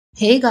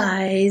Hey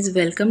guys,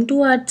 welcome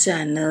to our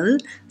channel.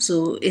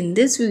 So in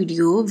this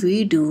video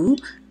we do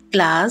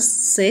class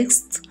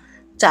 6th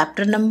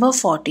chapter number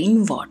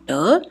 14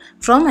 water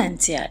from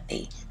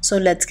NCERT. So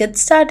let's get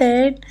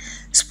started.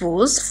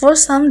 Suppose for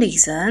some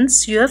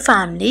reasons your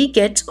family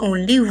gets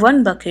only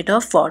one bucket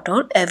of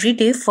water every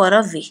day for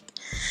a week.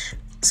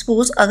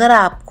 Suppose अगर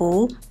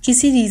आपको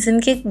किसी reason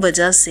के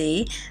वजह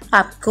से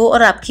आपको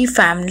और आपकी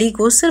family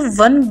को सिर्फ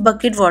 1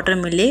 बकेट वाटर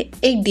मिले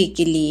एक डे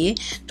के लिए,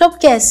 तो आप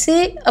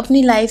कैसे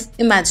अपनी लाइफ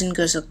इमेजिन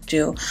कर सकते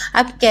हो?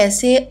 आप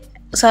कैसे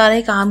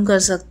सारे काम कर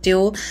सकते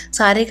हो?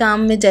 सारे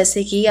काम में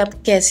जैसे कि आप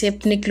कैसे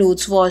अपने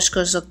क्लोथ्स वॉश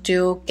कर सकते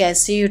हो,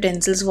 कैसे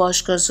यूटेंसिल्स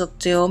वॉश कर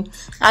सकते हो,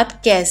 आप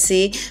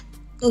कैसे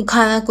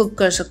खाना कुक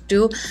कर सकते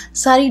हो,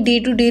 सारी day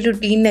to day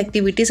routine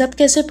activities आप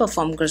कैसे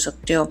परफॉर्म कर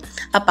सकते हो.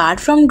 Apart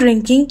from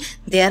drinking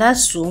there are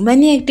so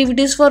many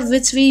activities for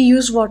which we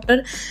use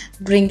water.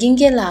 Drinking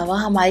के अलावा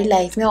हमारी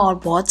लाइफ में और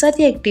बहुत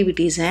सारी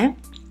एक्टिविटीज़ हैं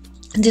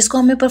जिसको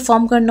हमें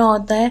परफॉर्म करना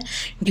होता है.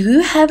 Do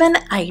you have an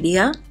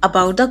idea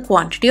about the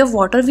quantity of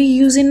water we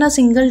use in a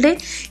single day?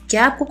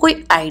 क्या आपको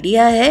कोई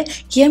आइडिया है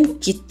कि हम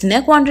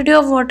कितने क्वांटिटी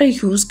ऑफ वाटर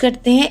यूज़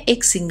करते हैं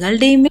एक सिंगल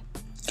डे में?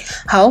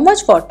 How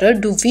much water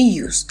do we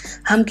use?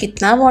 हम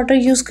कितना वाटर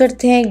यूज़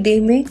करते हैं एक डे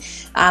में?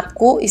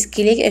 आपको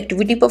इसके लिए एक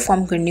एक्टिविटी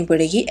परफॉर्म करनी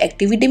पड़ेगी.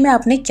 एक्टिविटी में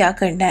आपने क्या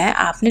करना है?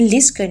 आपने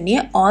लिस्ट करनी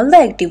है all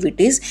the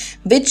activities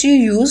which you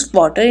use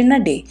water in a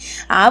day.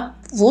 आप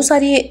वो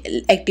सारी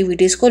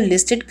एक्टिविटीज़ को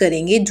लिस्टेड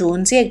करेंगे जो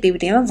उनसी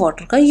एक्टिविटी में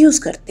वाटर का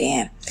यूज़ करते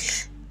हैं.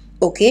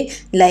 ओके,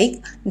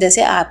 लाइक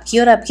जैसे आपकी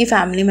और आपकी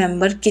फैमिली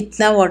मेम्बर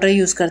कितना वाटर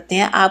यूज़ करते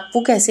हैं,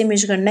 आपको कैसे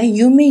मेजर करना है?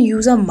 You may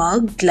use a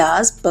mug,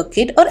 glass,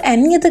 bucket और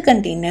any other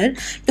container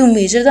to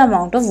measure the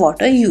amount of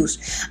water use.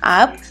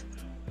 आप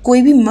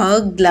कोई भी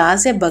मग,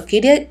 ग्लास या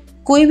बकेट या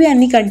कोई भी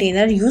एनी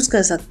कंटेनर यूज़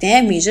कर सकते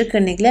हैं मेजर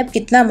करने के लिए आप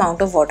कितना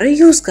अमाउंट ऑफ वाटर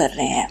यूज़ कर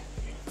रहे हैं.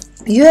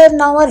 You have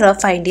now a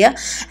rough idea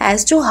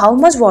as to how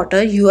much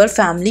water your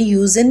family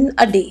use in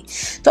a day.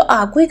 तो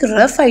आपको एक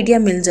रफ आइडिया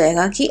मिल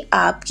जाएगा कि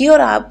आपकी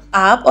और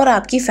आप और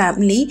आपकी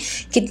फैमिली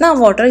कितना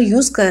वाटर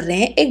यूज़ कर रहे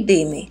हैं एक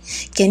डे में.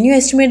 Can you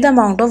estimate the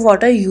amount of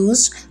water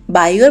use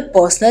by your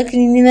personal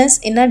cleanliness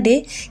in a day?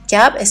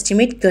 क्या आप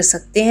एस्टिमेट कर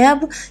सकते हैं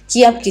अब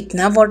कि आप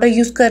कितना वाटर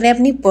यूज़ कर रहे हैं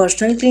अपनी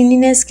पर्सनल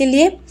क्लीनिनेस के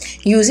लिए?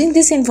 Using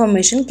this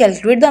information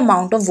calculate the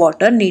amount of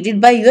water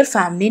needed by your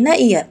family in a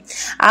year.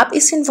 आप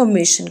इस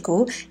इंफॉर्मेशन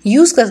को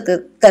यूज़ करके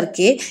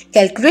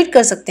कैलकुलेट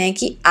कर सकते हैं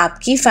कि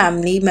आपकी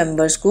फैमिली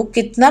मेम्बर्स को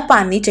कितना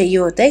पानी चाहिए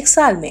होता है एक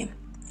साल में.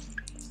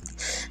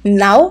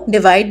 Now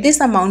divide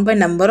this amount by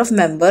number of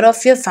member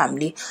of your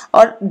family.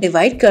 और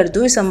डिवाइड कर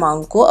दो इस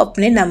अमाउंट को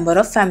अपने नंबर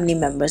ऑफ फैमिली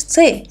मेम्बर्स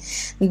से.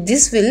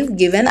 This will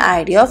give an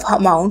idea of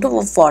amount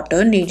of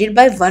water needed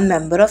bye 1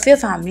 member of your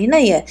family in a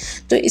year.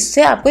 तो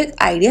इससे आपको एक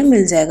आइडिया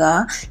मिल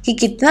जाएगा कि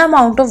कितना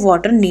अमाउंट ऑफ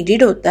वाटर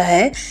नीडेड होता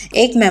है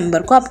एक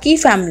मेंबर को आपकी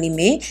फैमिली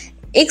में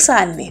एक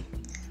साल में.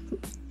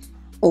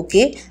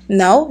 Okay,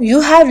 now you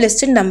have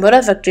listed number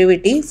of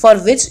activity for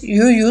which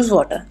you use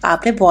water.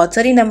 आपने बहुत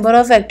सारी नंबर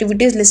ऑफ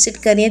एक्टिविटीज़ लिस्टेड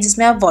करी हैं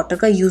जिसमें आप वाटर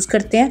का यूज़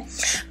करते हैं.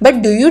 But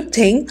do you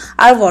think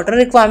our water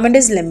requirement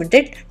is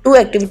limited to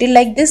activity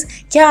like this?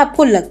 क्या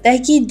आपको लगता है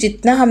कि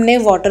जितना हमने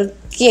वाटर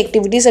की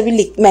एक्टिविटीज़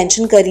अभी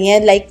मेंशन करी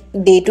हैं like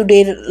day to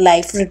day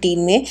life routine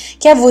में,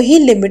 क्या वही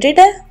लिमिटेड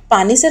है?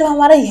 पानी सिर्फ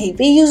हमारा यहीं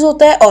पे यूज़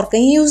होता है और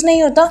कहीं यूज़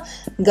नहीं होता?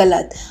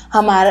 गलत.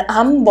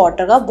 हम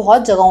वाटर का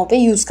बहुत जगहों पे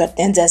यूज़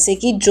करते हैं. जैसे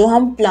कि जो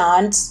हम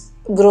प्लांट्स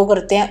ग्रो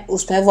करते हैं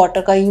उसमें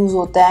वाटर का यूज़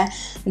होता है.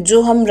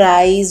 जो हम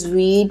राइस,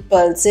 व्हीट,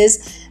 पल्सेस,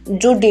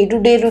 जो डे टू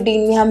डे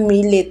रूटीन में हम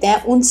मील लेते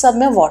हैं उन सब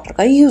में वाटर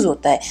का यूज़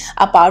होता है.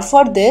 अपार्ट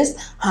फॉर दिस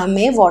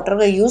हमें वाटर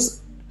का यूज़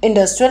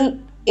इंडस्ट्रियल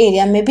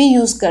एरिया में भी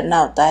यूज़ करना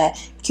होता है.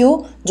 क्यों?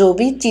 जो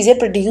भी चीज़ें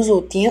प्रोड्यूस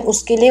होती हैं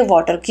उसके लिए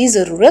वाटर की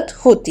ज़रूरत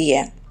होती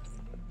है.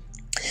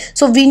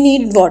 So we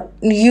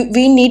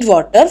need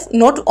water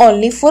not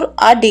only for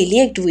our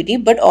daily activity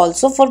but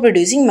also for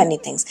producing many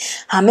things.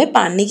 हमें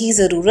पानी की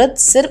ज़रूरत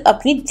सिर्फ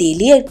अपनी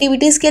डेली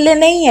एक्टिविटीज़ के लिए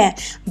नहीं है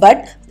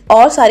बट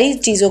और सारी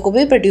चीज़ों को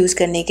भी प्रोड्यूस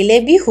करने के लिए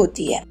भी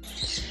होती है.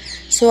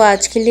 सो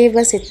आज के लिए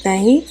बस इतना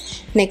ही.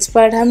 नेक्स्ट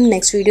पार्ट हम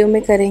नेक्स्ट वीडियो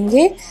में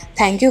करेंगे.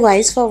 Thank you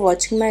guys for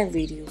watching my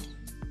video.